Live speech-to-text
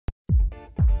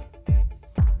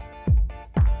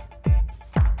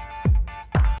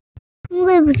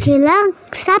உங்களுக்கு பிடிச்சலாம்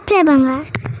சப்ஸ்கிரைப் பண்ணுங்க,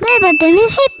 பெல் பட்டனை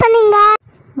ஹிட் பண்ணுங்க.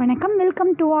 வணக்கம்,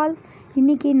 வெல்கம் டு ஆல்.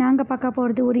 இன்றைக்கி நாங்கள் பார்க்க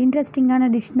போகிறது ஒரு இன்ட்ரெஸ்டிங்கான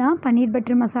டிஷ் தான் பன்னீர்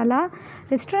பட்டர் மசாலா.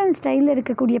 ரெஸ்டாரண்ட் ஸ்டைலில்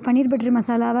இருக்கக்கூடிய பன்னீர் பட்டர்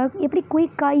மசாலாவை எப்படி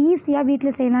குயிக்காக ஈஸியாக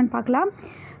வீட்டில் செய்யலான்னு பார்க்கலாம்.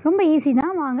 ரொம்ப ஈஸி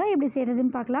தான், வாங்க எப்படி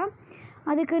செய்கிறதுன்னு பார்க்கலாம்.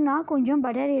 அதுக்கு நான் கொஞ்சம்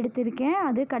பட்டர் எடுத்திருக்கேன்.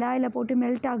 அது கடாயில் போட்டு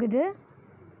மெல்ட் ஆகுது.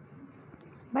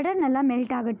 பட்டர் நல்லா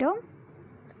மெல்ட் ஆகட்டும்.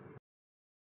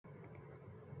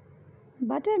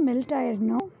 Butter melt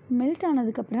ஆகிடணும். மெல்ட்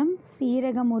ஆனதுக்கப்புறம்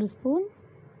சீரகம் ஒரு ஸ்பூன்,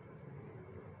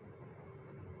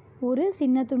 ஒரு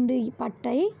சின்ன துண்டு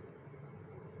பட்டை,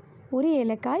 ஒரு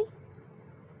ஏலக்காய்,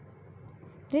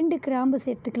 2 கிராம்பு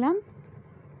சேர்த்துக்கலாம்.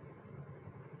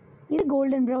 இது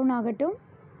கோல்டன் ப்ரௌன் ஆகட்டும்.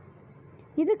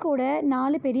 இது கூட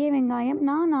 4 பெரிய வெங்காயம்,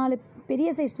 நான் 4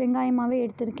 பெரிய சைஸ் வெங்காயமாகவே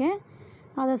எடுத்திருக்கேன்,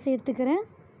 அதை சேர்த்துக்கிறேன்.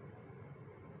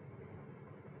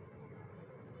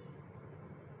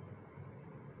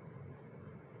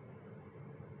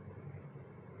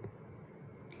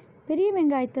 பெரிய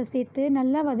வெங்காயத்தை சேர்த்து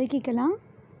நல்லா வதக்கிக்கலாம்.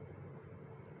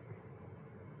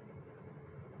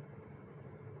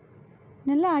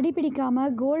 நல்லா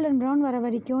அடிப்பிடிக்காமல் கோல்டன் ப்ரௌன் வர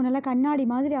வரைக்கும், நல்லா கண்ணாடி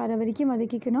மாதிரி ஆற வரைக்கும்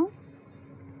வதக்கிக்கணும்.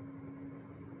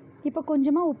 இப்போ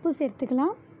கொஞ்சமாக உப்பு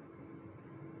சேர்த்துக்கலாம்.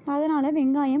 அதனால்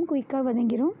வெங்காயம் குயிக்காக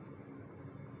வதங்கிடும்.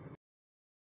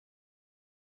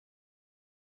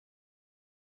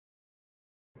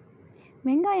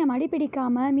 வெங்காயம்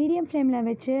அடிப்பிடிக்காமல் மீடியம் ஃப்ளேமில்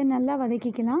வச்சு நல்லா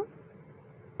வதக்கிக்கலாம்.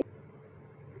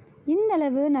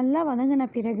 இந்தளவு நல்லா வதங்கின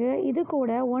பிறகு இது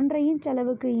கூட 1.5 இன்ச்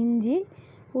அளவுக்கு இஞ்சி,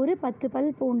 ஒரு 10 பல்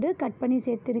பூண்டு கட் பண்ணி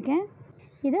சேர்த்துருக்கேன்.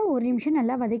 இதை 1 நிமிஷம்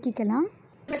நல்லா வதக்கிக்கலாம்.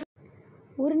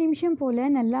 1 நிமிஷம் போல்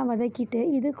நல்லா வதக்கிட்டு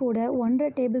இது கூட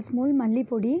 1.5 டேபிள் ஸ்பூன்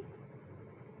மல்லிப்பொடி,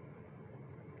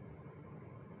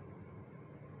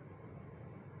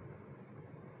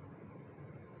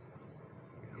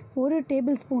 1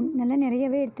 டேபிள் ஸ்பூன், நல்லா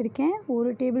நிறையவே எடுத்திருக்கேன்,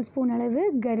 1 டேபிள் ஸ்பூன் அளவு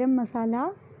கரம் மசாலா,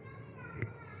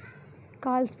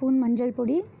 1/4 ஸ்பூன் மஞ்சள்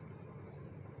பொடி,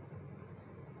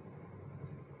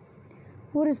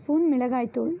 1 ஸ்பூன்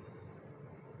மிளகாய்த்தூள்.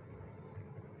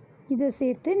 இதை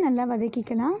சேர்த்து நல்லா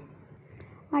வதக்கிக்கலாம்.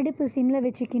 அடுப்பு சிம்மில்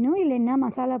வச்சுக்கணும், இல்லைன்னா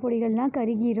மசாலா பொடிகள்லாம்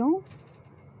கருகிரும்.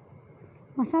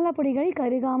 மசாலா பொடிகள்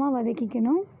கருகாமல்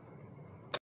வதக்கிக்கணும்.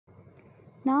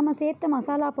 நாம் சேர்த்த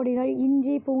மசாலா பொடிகள்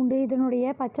இஞ்சி பூண்டு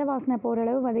இதனுடைய பச்சை வாசனை போகிற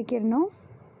அளவு வதக்கிடணும்.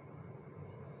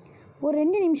 ஒரு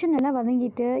 2 நிமிஷம் நல்லா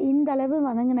வதங்கிட்டு இந்த அளவு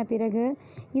வதங்கின பிறகு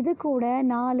இது கூட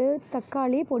 4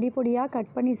 தக்காளி பொடி பொடியாக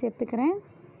கட் பண்ணி சேர்த்துக்கிறேன்.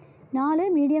 4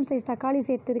 மீடியம் சைஸ் தக்காளி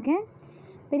சேர்த்துருக்கேன்.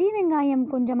 பெரிய வெங்காயம்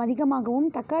கொஞ்சம் அதிகமாகவும்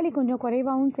தக்காளி கொஞ்சம்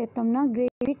குறைவாகவும் சேர்த்தோம்னா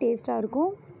கிரேவி டேஸ்ட்டாக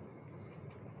இருக்கும்.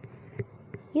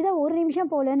 இதை 1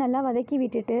 நிமிஷம் போல் நல்லா வதக்கி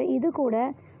விட்டுட்டு இது கூட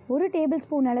 1 டேபிள்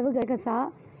ஸ்பூன் அளவு கசகசா,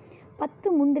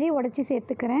 10 முந்திரி உடச்சி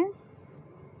சேர்த்துக்கிறேன்.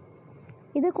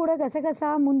 இது கூட கசகசா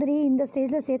முந்திரி இந்த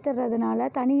ஸ்டேஜில் சேர்த்துறதுனால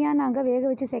தனியாக நாங்கள் வேக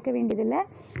வச்சு சேர்க்க வேண்டியதில்லை,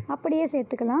 அப்படியே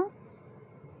சேர்த்துக்கலாம்.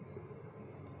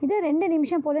 இதை 2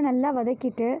 நிமிஷம் போல் நல்லா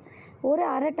வதக்கிட்டு ஒரு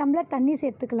 1/2 டம்ளர் தண்ணி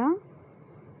சேர்த்துக்கலாம்.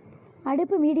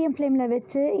 அடுப்பு மீடியம் ஃப்ளேமில்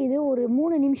வச்சு இது ஒரு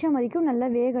 3 நிமிஷம் வரைக்கும் நல்லா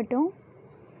வேகட்டும்.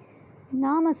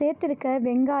 நாம் சேர்த்துருக்க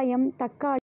வெங்காயம்,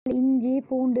 தக்காளி, இஞ்சி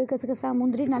பூண்டு கசகசா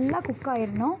முந்திரி நல்லா குக்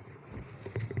ஆயிடணும்.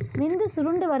 வெந்து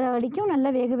சுருண்டு வர வரைக்கும்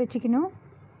நல்லா வேக வச்சுக்கணும்.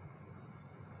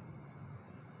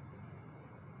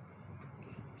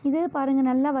 இது பாருங்கள்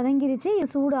நல்லா வதங்கிருச்சு. இது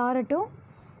சூடு ஆறட்டும்.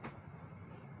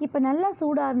 இப்போ நல்லா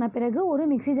சூடாறின பிறகு ஒரு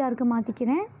மிக்ஸி ஜாருக்கு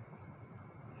மாற்றிக்கிறேன்.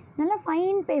 நல்லா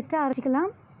ஃபைன் பேஸ்ட்டாக அரைச்சிக்கலாம்.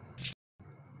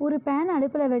 ஒரு பேன்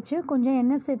அடுப்பில் வச்சு கொஞ்சம்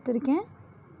எண்ணெய் சேர்த்துருக்கேன்.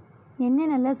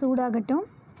 எண்ணெய் நல்லா சூடாகட்டும்.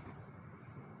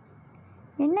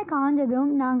 எண்ணெய்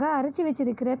காஞ்சதும் நாங்கள் அரைச்சி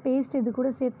வச்சுருக்கிற பேஸ்ட் இது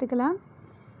கூட சேர்த்துக்கலாம்.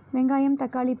 வெங்காயம்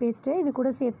தக்காளி பேஸ்ட்டு இது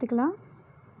கூட சேர்த்துக்கலாம்.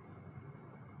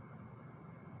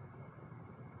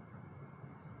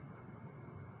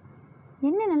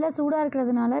 எண்ணெய் நல்லா சூடாக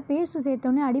இருக்கிறதுனால பேஸ்ட்டு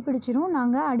சேர்த்தோன்னே அடிப்பிடிச்சிரும்.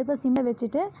 நாங்கள் அடுப்பை சிம்மில்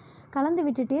வச்சுட்டு கலந்து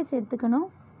விட்டுட்டே சேர்த்துக்கணும்.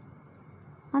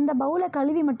 அந்த பவுலை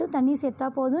கழுவி மட்டும் தண்ணி சேர்த்தா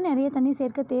போதும், நிறைய தண்ணி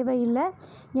சேர்க்க தேவையில்லை.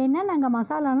 ஏன்னா நாங்கள்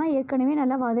மசாலாலாம் ஏற்கனவே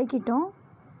நல்லா வதக்கிட்டோம்.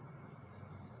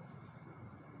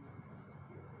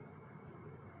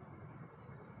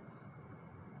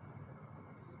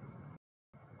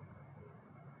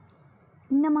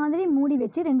 இந்த மாதிரி மூடி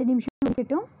வச்சு 2 நிமிஷம்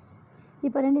வைக்கட்டும்.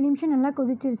 இப்போ 2 நிமிஷம் நல்லா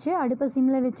கொதிச்சிருச்சு. அடுப்பை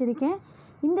சிம்மில் வச்சுருக்கேன்.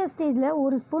 இந்த ஸ்டேஜில்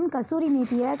 1 ஸ்பூன் கசூரி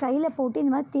மேத்தியை கையில் போட்டு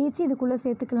இந்த மாதிரி தேய்ச்சி இதுக்குள்ளே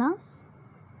சேர்த்துக்கலாம்.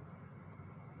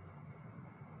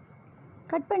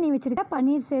 கட் பண்ணி வச்சுருக்க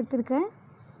பன்னீர் சேர்த்துருக்கேன்.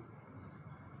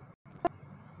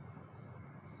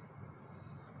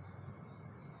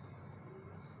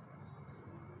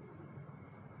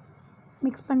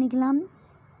 மிக்ஸ் பண்ணிக்கலாம்.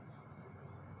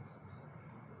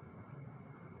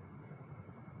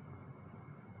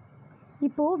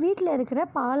 இப்போது வீட்டில் இருக்கிற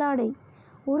பாலாடை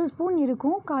 1 ஸ்பூன்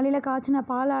இருக்கும். காலையில் காய்ச்சின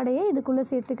பாலாடையை இதுக்குள்ளே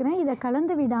சேர்த்துக்கிறேன். இதை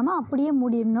கலந்து விடாமல் அப்படியே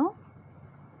மூடிடணும்.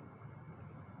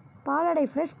 பாலாடை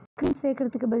ஃப்ரெஷ் க்ரீம்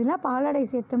சேர்க்கறதுக்கு பதிலாக பாலாடை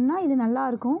சேர்த்தோம்னா இது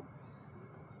நல்லாயிருக்கும்.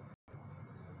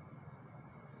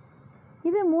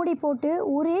 இது மூடி போட்டு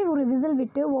ஒரே ஒரு விசில்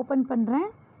விட்டு ஓப்பன் பண்ணுறேன்.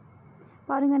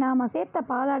 பாருங்கள், நாம் சேர்த்த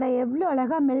பாலாடை எவ்வளோ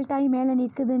அழகாக மெல்ட் ஆகி மேலே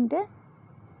நிற்குதுன்ட்டு.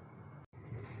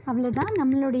 அவ்வளோதான்,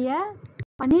 நம்மளுடைய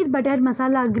பன்னீர் பட்டர்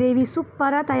மசாலா கிரேவி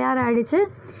சூப்பராக தயாராகிடுச்சு.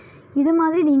 இது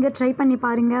மாதிரி நீங்கள் ட்ரை பண்ணி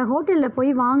பாருங்கள். ஹோட்டலில்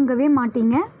போய் வாங்கவே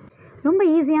மாட்டீங்க. ரொம்ப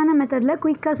ஈஸியான மெத்தடில்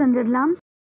குயிக்காக செஞ்சிடலாம்.